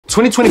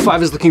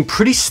2025 is looking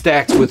pretty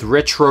stacked with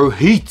retro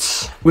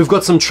heat. We've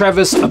got some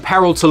Travis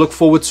apparel to look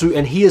forward to,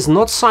 and he is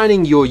not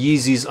signing your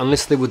Yeezys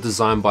unless they were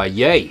designed by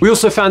Ye. We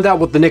also found out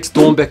what the next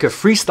doernbecher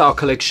freestyle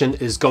collection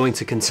is going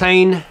to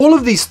contain. All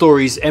of these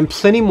stories and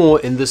plenty more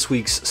in this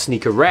week's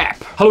sneaker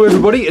wrap. Hello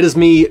everybody, it is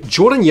me,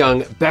 Jordan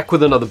Young, back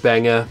with another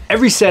banger.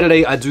 Every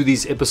Saturday I do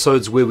these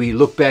episodes where we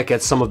look back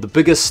at some of the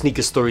biggest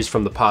sneaker stories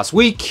from the past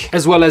week,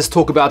 as well as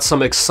talk about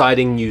some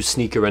exciting new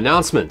sneaker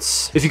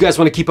announcements. If you guys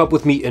want to keep up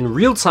with me in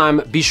real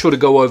time, be sure to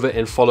go over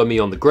and follow me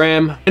on the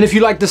gram. And if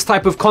you like this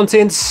type of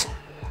content,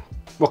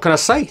 what can I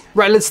say?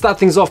 Right, let's start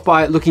things off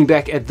by looking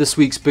back at this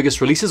week's biggest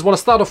releases. I want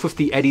to start off with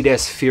the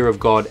Adidas Fear of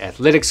God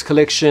Athletics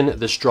collection.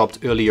 This dropped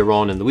earlier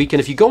on in the week,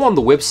 and if you go on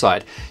the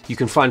website, you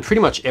can find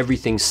pretty much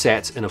everything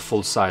sat in a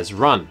full-size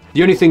run.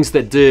 The only things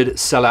that did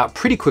sell out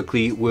pretty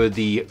quickly were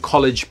the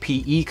college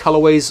PE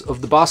colorways of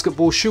the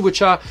basketball shoe,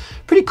 which are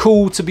pretty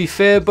cool to be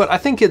fair, but I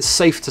think it's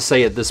safe to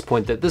say at this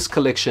point that this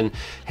collection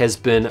has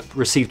been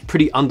received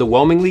pretty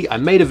underwhelmingly. I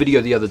made a video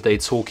the other day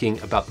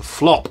talking about the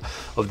flop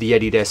of the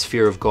Adidas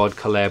Fear of God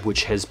collab,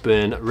 which has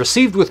been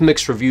received with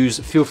mixed reviews.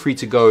 Feel free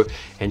to go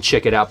and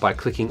check it out by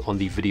clicking on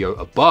the video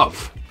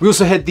above. We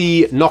also had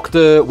the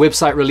Nocta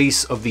website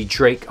release of the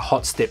Drake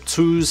Hot Step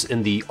 2s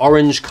in the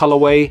orange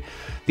colorway.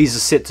 These are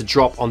set to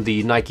drop on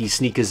the Nike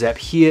sneakers app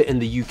here in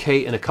the UK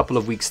in a couple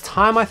of weeks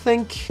time, I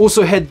think.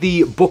 Also had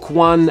the Book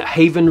One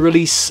Haven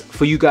release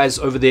for you guys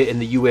over there in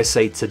the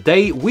USA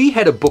today. We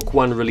had a Book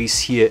One release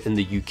here in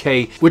the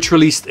UK, which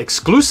released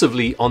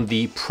exclusively on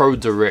the Pro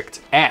Direct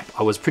app.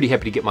 I was pretty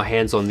happy to get my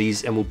hands on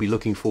these, and we'll be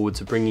looking forward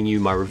to bringing you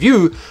my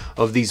review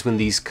of these when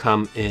these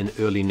come in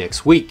early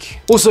next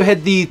week. Also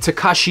had the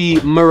Takashi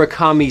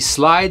Murakami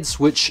slides,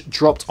 which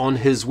dropped on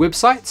his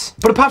website.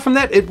 But apart from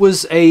that, it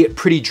was a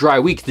pretty dry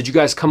week. Did you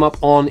guys come up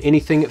on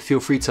anything? Feel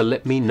free to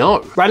let me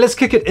know. Right, let's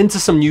kick it into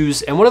some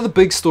news. And one of the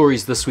big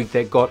stories this week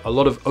that got a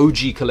lot of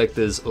OG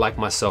collectors like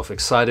myself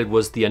excited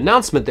was the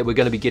announcement that we're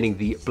going to be getting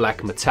the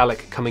black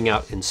metallic coming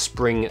out in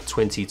spring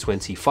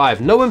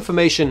 2025. No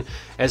information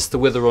as to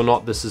whether or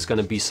not this is going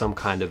to be some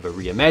kind of a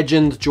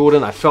reimagined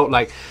Jordan. I felt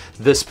like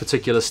this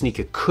particular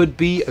sneaker could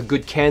be a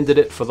good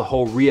candidate for the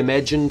whole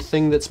reimagined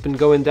thing that's been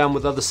going down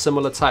with other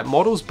similar type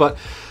models, but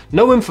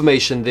no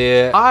information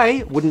there.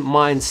 I wouldn't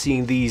mind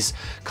seeing these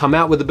come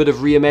out with a bit of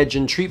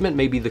reimagined treatment,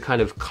 maybe the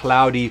kind of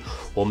cloudy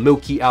or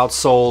milky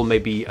outsole,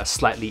 maybe a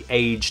slightly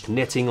aged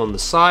netting on the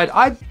side.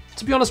 I,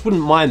 to be honest,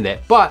 wouldn't mind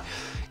that, but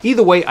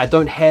either way, I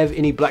don't have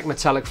any black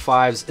metallic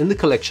 5s in the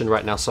collection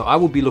right now, so I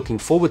will be looking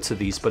forward to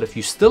these. But if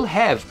you still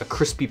have a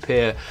crispy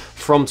pair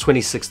from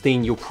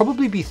 2016, you'll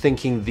probably be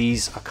thinking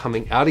these are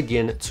coming out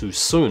again too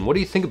soon. What do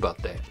you think about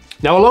that?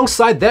 Now,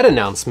 alongside that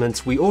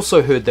announcement, we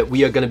also heard that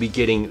we are going to be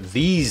getting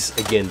these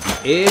again, the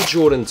Air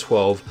Jordan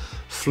 12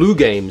 Flue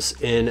games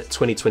in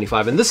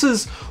 2025. And this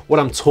is what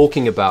I'm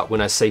talking about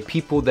when I say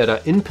people that are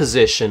in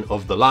possession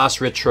of the last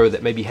retro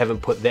that maybe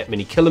haven't put that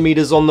many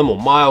kilometers on them or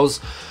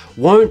miles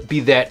won't be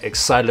that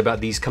excited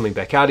about these coming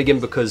back out again,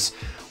 because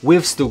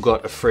we've still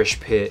got a fresh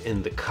pair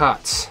in the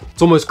cut.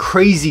 It's almost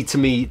crazy to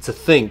me to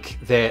think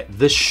that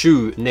this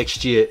shoe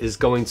next year is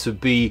going to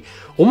be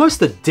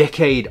almost a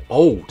decade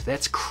old.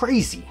 That's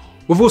crazy.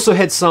 We've also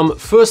had some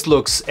first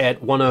looks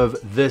at one of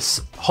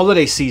this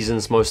holiday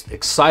season's most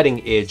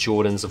exciting Air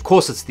Jordans. Of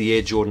course, it's the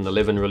Air Jordan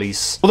 11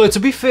 release. Although, to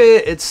be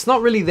fair, it's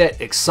not really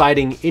that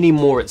exciting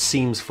anymore, it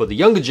seems, for the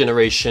younger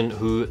generation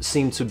who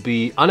seem to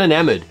be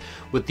unenamored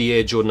with the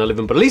Air Jordan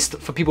 11, but at least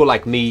for people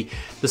like me,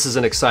 this is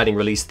an exciting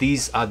release.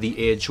 These are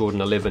the Air Jordan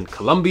 11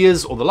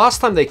 Columbias, or the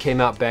last time they came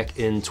out back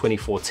in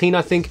 2014,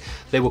 I think,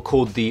 they were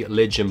called the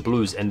Legend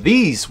Blues, and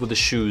these were the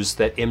shoes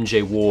that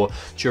MJ wore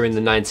during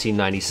the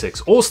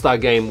 1996 All-Star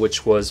Game,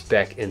 which was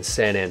back in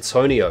San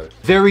Antonio.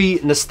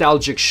 Very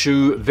nostalgic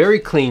shoe, very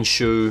clean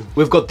shoe.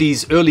 We've got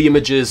these early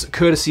images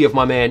courtesy of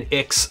my man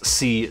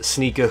XC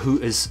Sneaker, who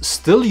is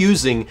still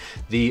using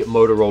the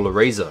Motorola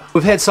Razr.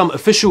 We've had some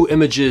official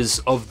images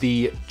of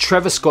the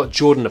Travis Scott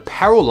Jordan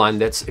apparel line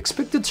that's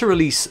expected to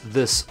release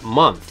this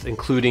month,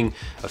 including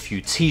a few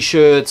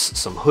t-shirts,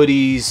 some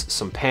hoodies,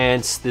 some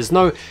pants. There's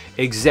no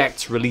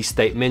exact release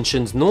date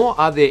mentioned, nor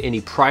are there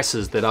any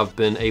prices that I've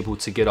been able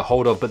to get a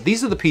hold of, but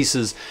these are the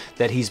pieces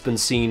that he's been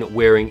seen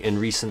wearing in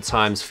recent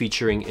times,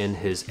 featuring in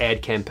his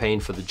ad campaign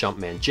for the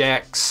Jumpman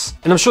Jacks.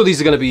 And I'm sure these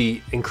are going to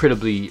be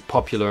incredibly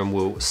popular and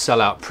will sell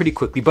out pretty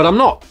quickly, but I'm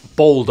not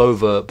bowled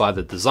over by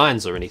the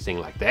designs or anything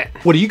like that.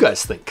 What do you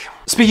guys think?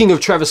 Speaking of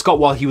Travis Scott,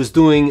 while he was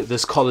doing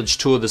this college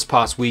tour this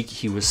past week,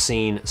 he was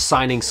seen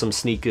signing some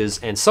sneakers,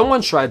 and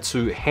someone tried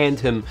to hand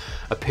him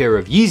a pair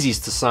of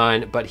Yeezys to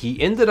sign, but he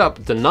ended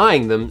up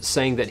denying them,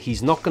 saying that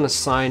he's not going to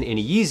sign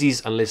any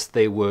Yeezys unless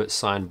they were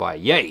signed by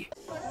Ye.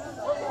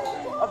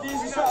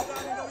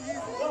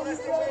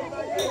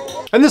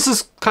 And this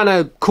is kind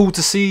of cool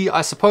to see,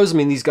 I suppose. I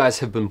mean, these guys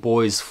have been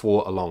boys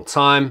for a long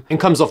time, and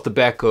comes off the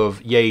back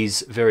of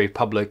Ye's very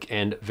public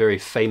and very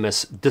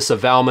famous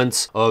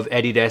disavowalment of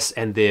Adidas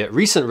and their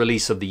recent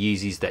release of the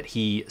Yeezys that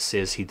he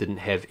says he didn't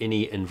have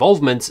any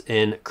involvement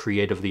in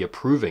creatively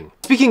approving.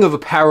 Speaking of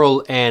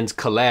apparel and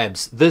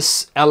collabs,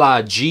 this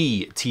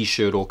LRG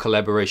t-shirt or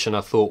collaboration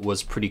I thought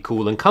was pretty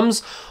cool, and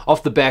comes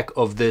off the back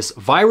of this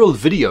viral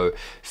video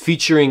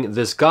featuring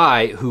this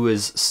guy who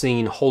is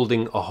seen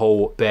holding a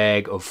whole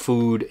bag of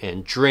food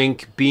and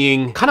drink,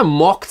 being kind of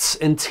mocked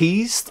and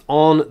teased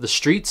on the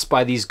streets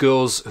by these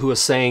girls who are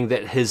saying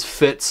that his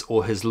fit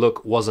or his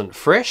look wasn't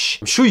fresh.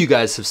 I'm sure you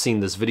guys have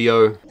seen this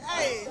video. Hey,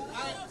 I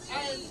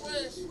ain't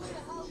fresh.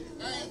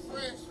 I ain't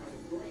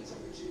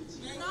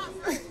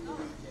fresh.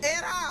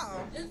 At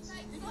all.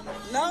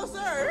 No,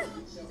 sir.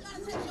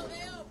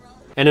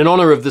 And in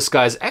honor of this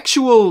guy's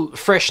actual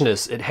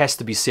freshness, it has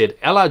to be said,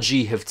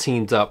 LRG have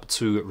teamed up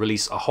to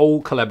release a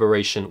whole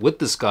collaboration with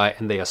this guy,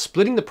 and they are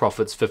splitting the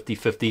profits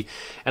 50-50.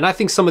 And I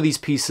think some of these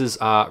pieces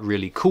are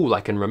really cool.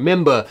 I can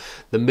remember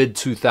the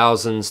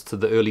mid-2000s to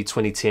the early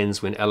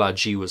 2010s when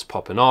LRG was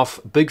popping off.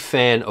 Big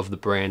fan of the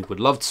brand. Would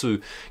love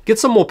to get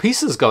some more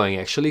pieces going,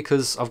 actually,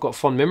 because I've got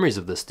fond memories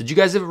of this. Did you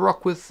guys ever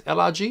rock with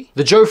LRG?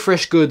 The Joe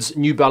Freshgoods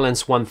New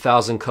Balance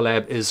 1000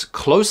 collab is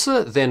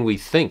closer than we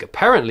think.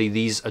 Apparently,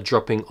 these are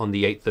dropping on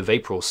the 8th of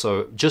April,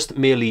 so just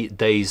merely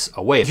days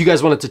away. If you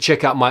guys wanted to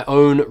check out my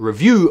own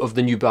review of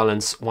the New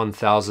Balance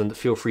 1000,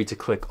 feel free to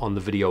click on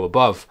the video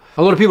above.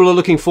 A lot of people are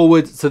looking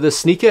forward to this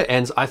sneaker,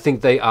 and I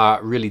think they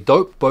are really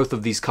dope. Both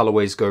of these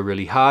colorways go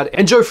really hard.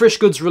 And Joe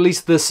Freshgoods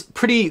released this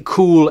pretty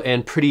cool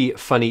and pretty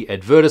funny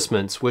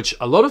advertisement, which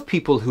a lot of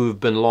people who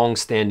have been long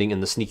standing in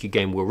the sneaker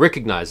game will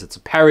recognize. It's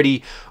a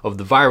parody of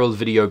the viral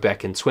video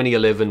back in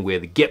 2011 where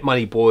the Get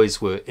Money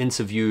boys were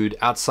interviewed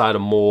outside a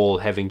mall,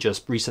 having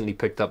just recently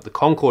picked up the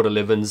Concord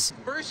 11s.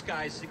 First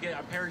guys to get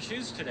a pair of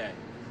shoes today.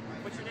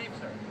 What's your name,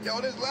 sir? Yo,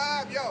 this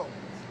live, yo.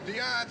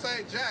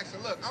 Deontay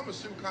Jackson. Look, I'm a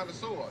shoe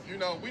connoisseur. You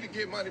know, we the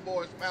Get Money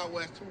boys from out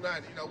west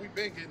 290. You know, we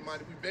been getting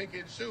money. We been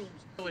getting shoes.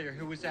 Earlier,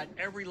 who was at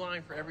every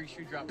line for every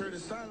shoe drop.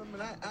 Curtis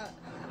Solomon,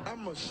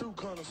 I'm a shoe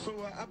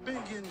connoisseur. I've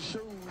been getting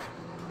shoes.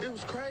 It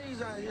was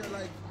crazy out here.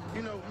 Like,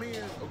 you know, me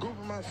and a group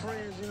of my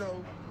friends, you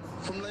know,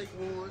 from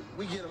Lakewood,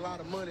 we get a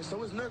lot of money,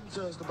 so it's nothing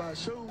to us to buy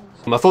shoes.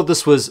 I thought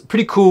this was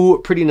pretty cool,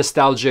 pretty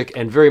nostalgic,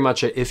 and very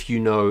much a if you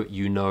know,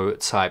 you know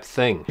type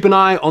thing. Keep an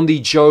eye on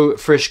the Joe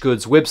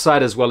Freshgoods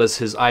website as well as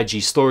his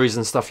IG stories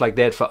and stuff like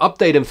that for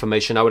update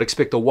information. I would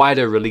expect a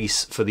wider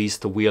release for these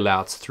to wheel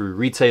out through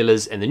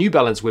retailers and the New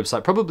Balance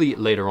website probably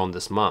later on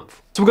this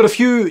month. So we've got a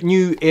few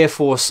new Air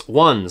Force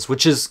Ones,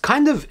 which is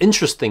kind of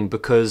interesting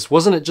because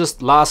wasn't it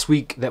just last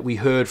week that we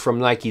heard from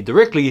Nike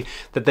directly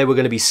that they were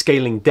going to be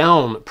scaling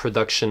down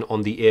production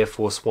on the Air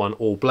Force One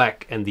All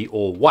Black and the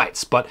All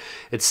Whites, but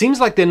it seems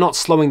like they're not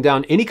slowing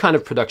down any kind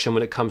of production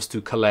when it comes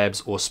to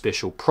collabs or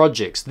special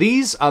projects.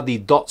 These are the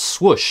dot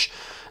swoosh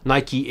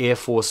Nike Air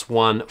Force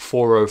One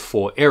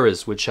 404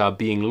 errors, which are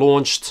being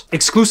launched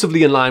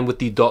exclusively in line with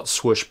the dot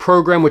swoosh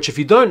program, which if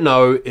you don't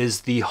know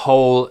is the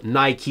whole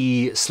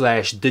Nike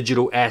slash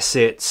digital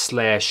asset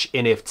slash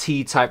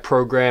NFT type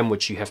program,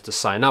 which you have to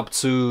sign up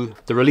to.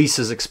 The release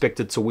is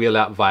expected to wheel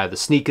out via the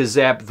sneakers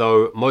app,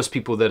 though most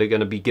people that are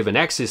going to be given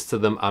access to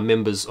them are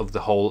members of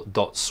the whole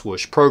dot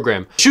swoosh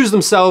program. Shoes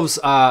themselves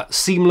are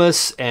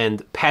seamless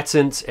and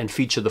patent and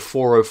feature the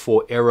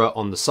 404 error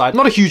on the side.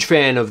 Not a huge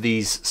fan of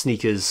these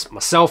sneakers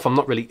myself. I'm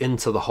not really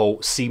into the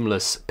whole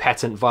seamless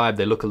patent vibe.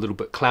 They look a little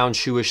bit clown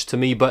shoeish to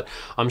me, but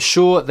I'm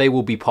sure they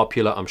will be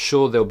popular. I'm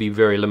sure they'll be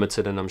very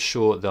limited, and I'm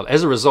sure they'll,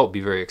 as a result, be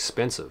very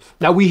expensive.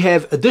 Now, we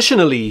have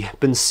additionally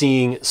been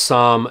seeing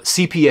some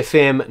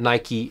CPFM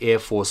Nike Air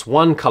Force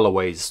One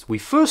colorways. We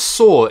first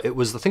saw it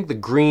was, I think, the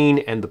green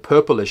and the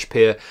purplish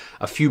pair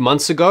a few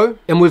months ago,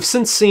 and we've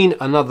since seen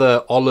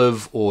another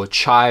olive or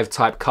chive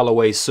type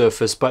colorway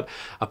surface, but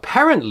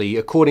apparently,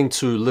 according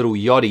to Little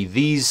Yachty,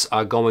 these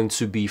are going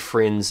to be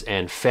friends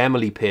and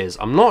family pairs.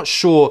 I'm not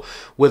sure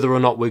whether or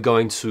not we're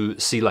going to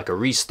see like a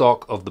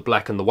restock of the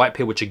black and the white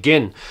pair, which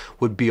again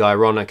would be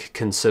ironic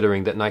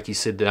considering that Nike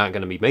said they aren't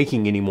going to be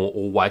making any more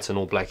all white and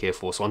all black Air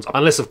Force Ones,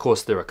 unless of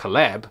course they're a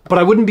collab. But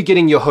I wouldn't be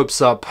getting your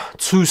hopes up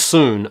too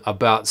soon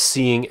about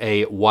seeing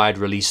a wide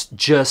release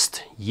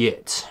just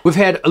yet. We've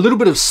had a little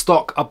bit of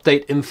stock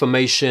update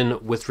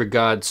information with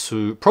regard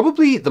to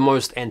probably the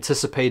most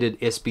anticipated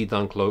SB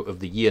Dunk Low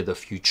of the year, the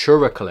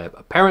Futura collab.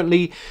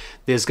 Apparently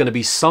there's going to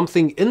be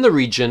something in the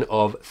region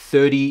of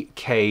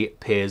 30k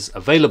pairs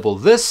available.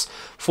 This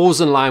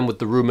falls in line with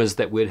the rumors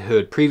that we'd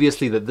heard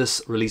previously that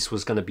this release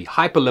was going to be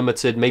hyper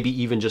limited, maybe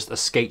even just a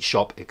skate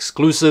shop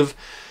exclusive.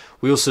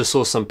 We also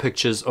saw some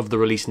pictures of the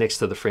release next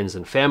to the friends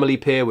and family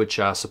pair, which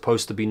are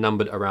supposed to be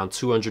numbered around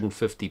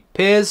 250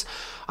 pairs.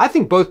 I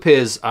think both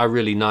pairs are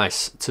really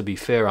nice, to be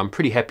fair. I'm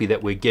pretty happy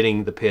that we're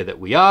getting the pair that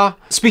we are.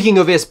 Speaking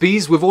of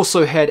SBs, we've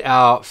also had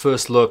our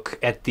first look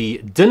at the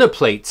dinner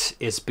plate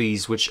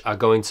SBs, which are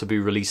going to be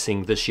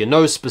releasing this year.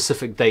 No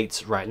specific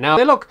dates right now.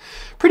 They look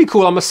pretty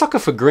cool. I'm a sucker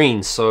for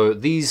green, so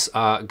these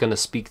are going to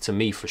speak to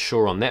me for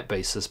sure on that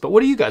basis. But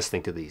what do you guys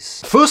think of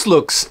these? First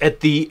looks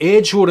at the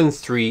Air Jordan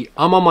 3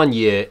 Ma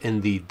Maniere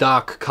in the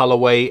dark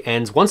colorway.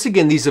 And once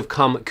again, these have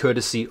come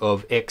courtesy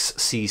of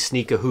XC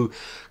Sneaker, who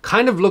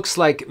kind of looks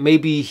like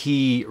maybe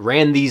he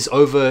ran these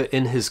over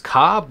in his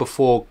car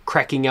before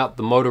cracking out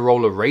the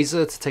Motorola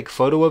Razr to take a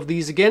photo of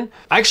these again.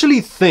 I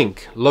actually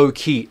think,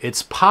 low-key,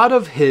 it's part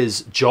of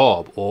his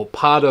job or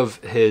part of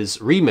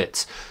his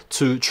remit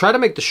to try to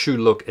make the shoe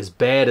look as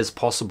bad as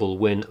possible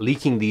when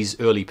leaking these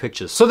early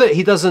pictures so that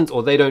he doesn't,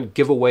 or they don't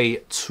give away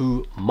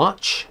too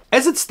much.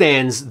 As it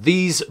stands,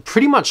 these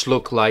pretty much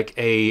look like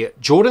a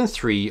Jordan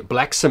 3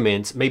 black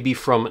cement, maybe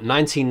from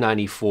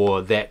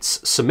 1994,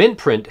 that's cement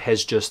print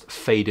has just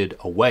faded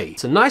away.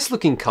 It's a nice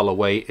looking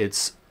colorway.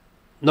 It's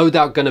no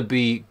doubt going to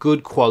be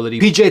good quality.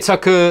 PJ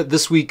Tucker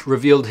this week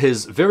revealed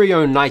his very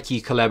own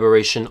Nike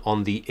collaboration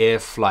on the Air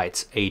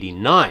Flight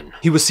 89.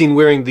 He was seen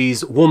wearing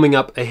these warming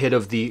up ahead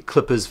of the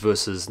Clippers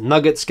versus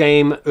Nuggets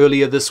game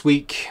earlier this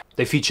week.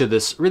 They feature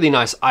this really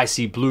nice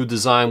icy blue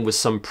design with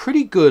some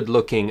pretty good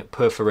looking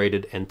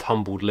perforated and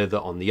tumbled leather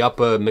on the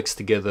upper, mixed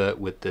together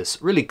with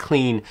this really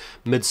clean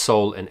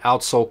midsole and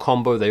outsole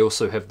combo. They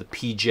also have the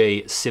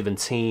PJ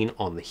 17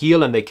 on the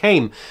heel, and they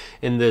came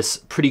in this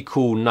pretty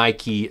cool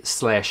Nike /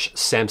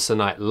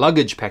 Samsonite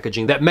luggage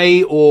packaging that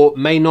may or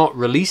may not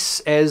release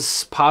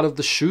as part of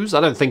the shoes.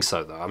 I don't think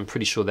so though. I'm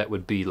pretty sure that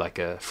would be like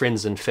a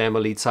friends and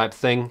family type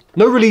thing.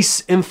 No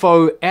release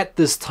info at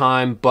this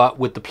time, but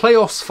with the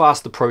playoffs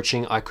fast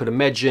approaching, I could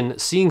imagine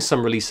seeing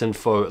some release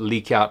info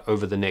leak out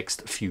over the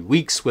next few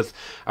weeks, with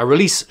a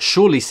release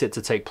surely set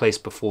to take place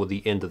before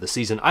the end of the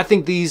season. I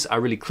think these are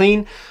really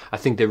clean. I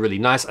think they're really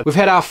nice. We've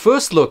had our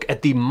first look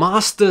at the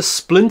Master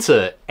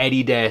Splinter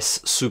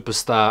Adidas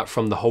Superstar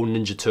from the whole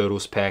Ninja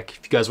Turtles pack.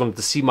 If you guys wanted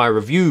to see my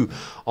review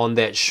on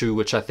that shoe,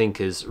 which I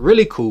think is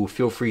really cool,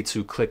 feel free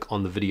to click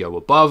on the video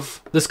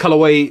above. This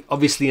colorway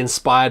obviously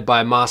inspired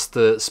by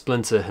Master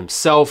Splinter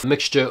himself. A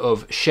mixture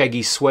of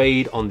shaggy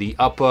suede on the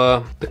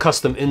upper, the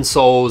custom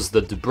insoles,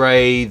 the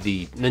debray,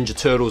 the Ninja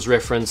Turtles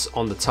reference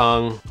on the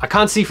tongue. I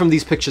can't see from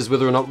these pictures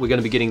whether or not we're going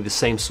to be getting the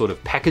same sort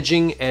of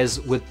packaging as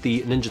with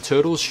the Ninja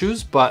Turtles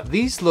shoes, but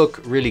these look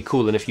really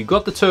cool. And if you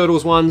got the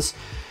Turtles ones,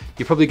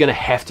 you're probably going to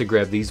have to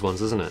grab these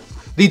ones, isn't it?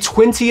 The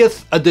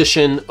 20th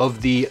edition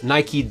of the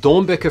Nike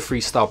Doernbecher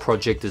Freestyle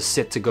project is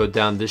set to go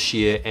down this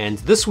year, and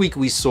this week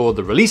we saw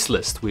the release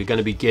list. We're going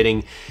to be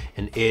getting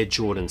an Air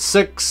Jordan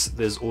 6.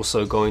 There's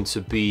also going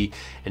to be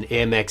an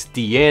Air Max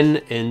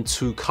DN in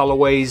 2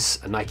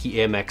 colorways, a Nike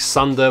Air Max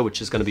Thunder,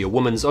 which is going to be a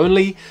women's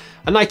only,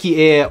 a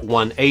Nike Air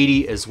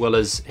 180, as well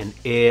as an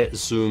Air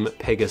Zoom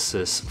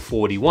Pegasus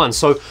 41.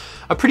 So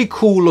a pretty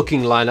cool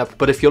looking lineup,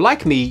 but if you're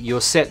like me,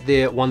 you're sat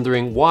there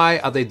wondering, why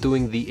are they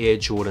doing the Air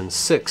Jordan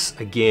 6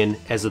 again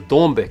as a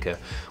Doernbecher?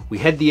 We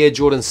had the Air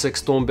Jordan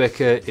 6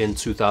 Doernbecher in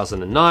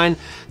 2009.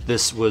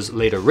 This was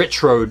later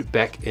retroed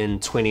back in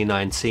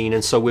 2019,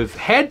 and so we've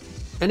had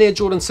an Air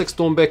Jordan 6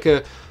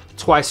 Doernbecher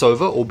twice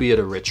over, albeit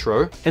a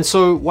retro. And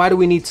so why do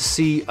we need to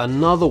see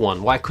another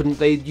one? Why couldn't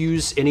they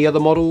use any other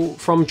model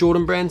from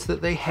Jordan brands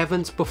that they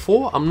haven't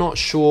before? I'm not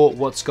sure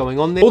what's going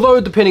on there.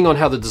 Although depending on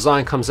how the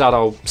design comes out,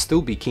 I'll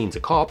still be keen to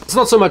cop. It's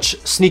not so much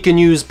sneaker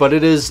news, but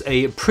it is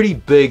a pretty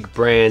big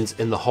brand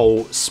in the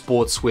whole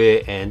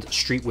sportswear and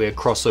streetwear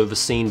crossover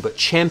scene. But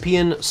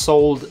Champion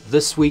sold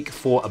this week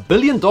for $1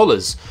 billion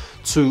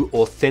to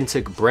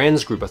Authentic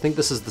Brands Group. I think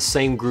this is the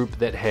same group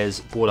that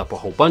has bought up a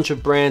whole bunch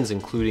of brands,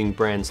 including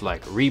brands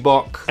like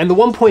Reebok. And the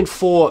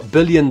 $1.4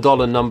 billion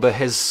number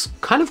has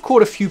kind of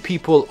caught a few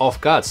people off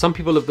guard. Some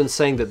people have been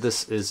saying that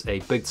this is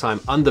a big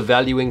time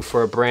undervaluing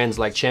for a brand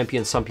like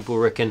Champion. Some people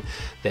reckon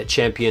that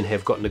Champion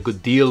have gotten a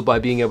good deal by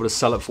being able to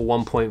sell it for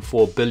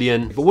 $1.4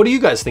 billion. But what do you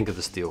guys think of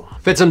this deal?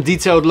 I've had some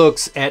detailed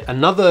looks at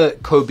another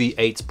Kobe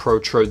 8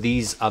 Protro.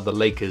 These are the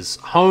Lakers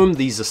home.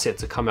 These are set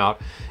to come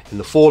out in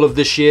the fall of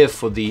this year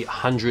for the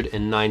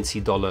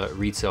 $190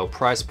 retail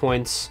price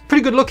points.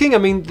 Pretty good looking. I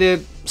mean, they're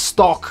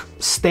stock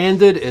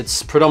standard.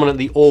 It's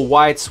predominantly all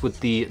whites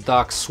with the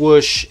dark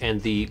swoosh and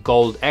the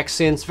gold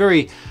accents.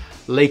 Very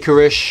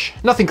Lakerish.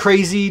 Nothing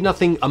crazy,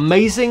 nothing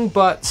amazing,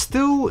 but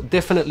still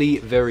definitely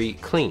very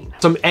clean.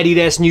 Some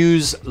Adidas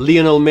news.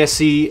 Lionel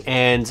Messi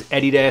and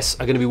Adidas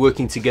are going to be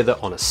working together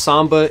on a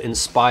samba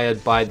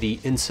inspired by the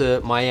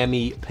Inter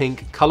Miami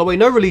pink colorway.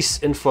 No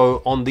release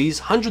info on these.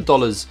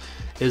 $100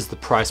 is the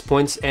price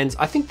points, and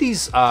I think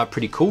these are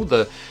pretty cool.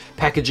 The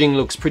packaging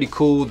looks pretty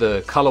cool.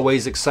 The colorway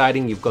is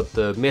exciting. You've got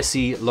the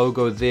Messi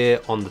logo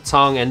there on the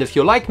tongue, and if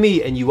you're like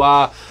me and you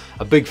are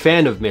a big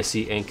fan of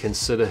Messi and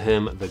consider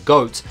him the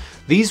GOAT,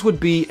 these would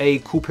be a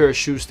cool pair of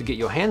shoes to get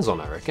your hands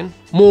on, I reckon.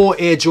 More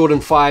Air Jordan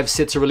 5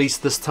 set to release.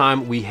 This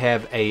time we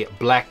have a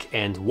black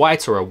and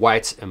white, or a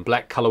white and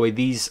black colorway.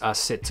 These are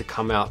set to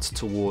come out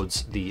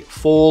towards the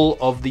fall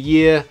of the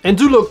year and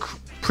do look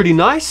pretty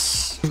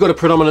nice. We've got a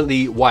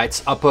predominantly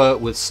white upper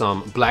with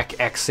some black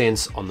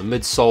accents on the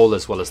midsole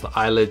as well as the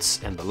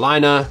eyelets and the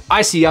liner.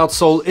 Icy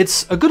outsole.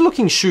 It's a good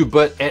looking shoe,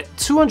 but at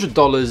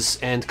 $200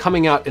 and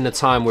coming out in a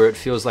time where it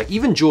feels like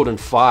even Jordan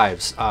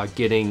 5s are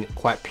getting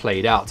quite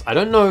played out. I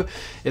don't know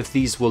if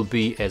these will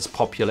be as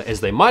popular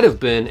as they might have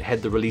been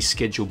had the release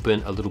schedule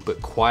been a little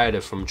bit quieter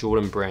from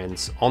Jordan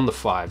brands on the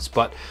 5s,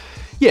 but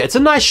yeah, it's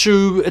a nice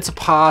shoe, it's a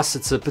pass,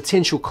 it's a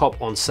potential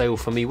cop on sale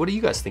for me. What do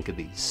you guys think of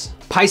these?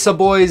 Paisa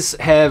boys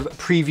have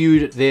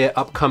previewed their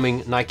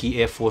upcoming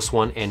Nike Air Force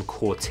 1 and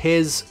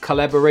Cortez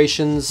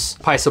collaborations.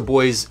 Paisa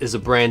boys is a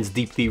brand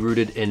deeply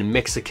rooted in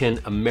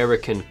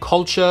Mexican-American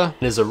culture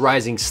and is a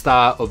rising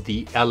star of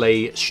the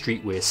LA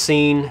streetwear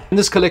scene. And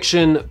this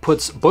collection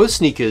puts both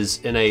sneakers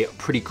in a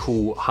pretty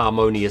cool,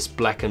 harmonious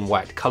black and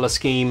white color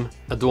scheme,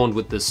 adorned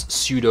with this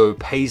pseudo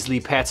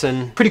paisley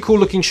pattern. Pretty cool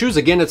looking shoes.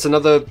 Again, it's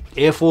another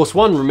Air Force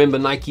 1. Remember,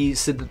 Nike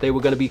said that they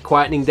were going to be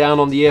quietening down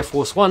on the Air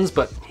Force 1s,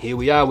 but here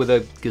we are with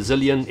a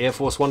gazillion Air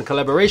Force 1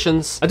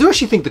 collaborations. I do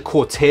actually think the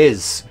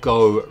Cortez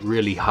go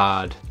really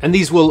hard. And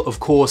these will, of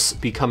course,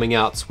 be coming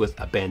out with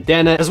a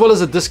bandana, as well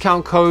as a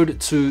discount code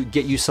to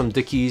get you some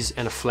Dickies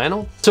and a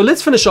flannel. So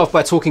let's finish off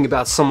by talking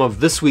about some of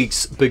this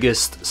week's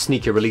biggest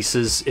sneaker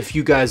releases. If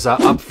you guys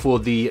are up for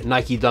the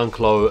Nike Dunk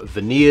Low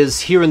veneers,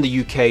 here in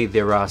the UK,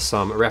 there are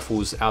some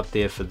raffles out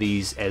there for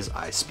these as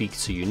I speak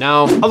to you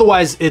now.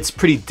 Otherwise, it's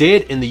pretty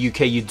dead in the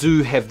UK. You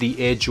do have the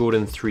Air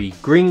Jordan 3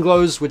 Green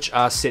Glows, which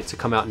are set to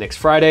come out next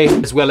Friday,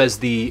 as well as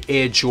the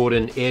Air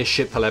Jordan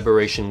Airship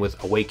collaboration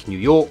with Awake New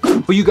York.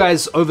 For you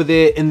guys over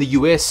there in the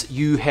US,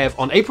 you have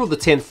on April the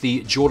 10th,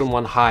 the Jordan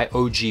 1 High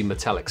OG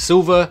Metallic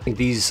Silver. I think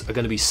these are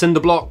going to be cinder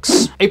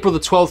blocks. April the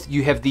 12th,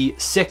 you have the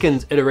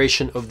second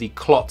iteration of the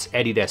Clot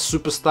Adidas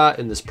Superstar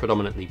in this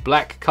predominantly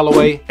black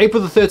colorway.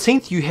 April the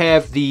 13th, you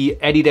have the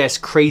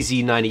Adidas Crazy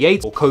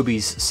 98, or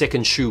Kobe's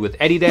second shoe with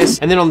Adidas.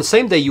 And then on the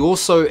same day, you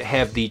also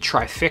have the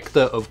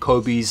trifecta of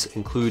Kobe's,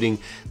 including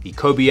the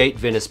Kobe 8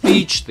 Venice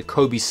Beach, the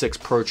Kobe 6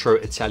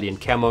 Protro Italian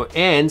Camo,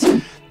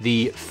 and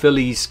the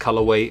Phillies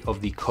colorway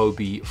of the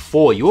Kobe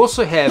 4. You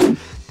also have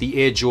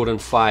the Air Jordan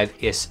 5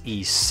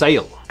 SE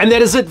Sail. And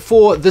that is it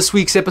for this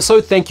week's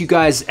episode. Thank you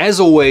guys, as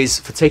always,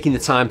 for taking the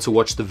time to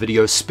watch the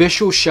video.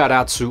 Special shout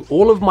out to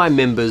all of my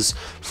members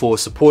for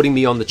supporting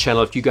me on the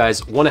channel. If you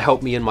guys want to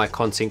help me in my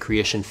content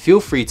creation, feel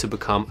free to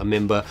become a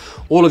member.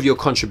 All of your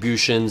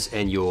contributions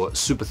and your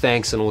super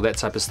thanks and all that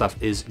type of stuff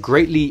is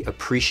greatly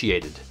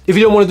appreciated. If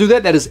you don't want to do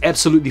that, that is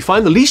absolutely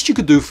fine. The least you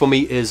could do for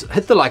me is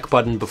hit the like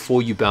button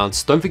before you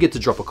bounce. Don't forget to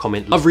drop a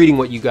comment. Love reading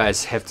what you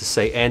guys have to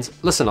say. And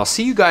listen, I'll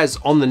see you guys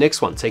on the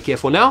next one. Take care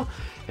for now,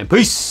 and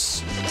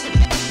peace.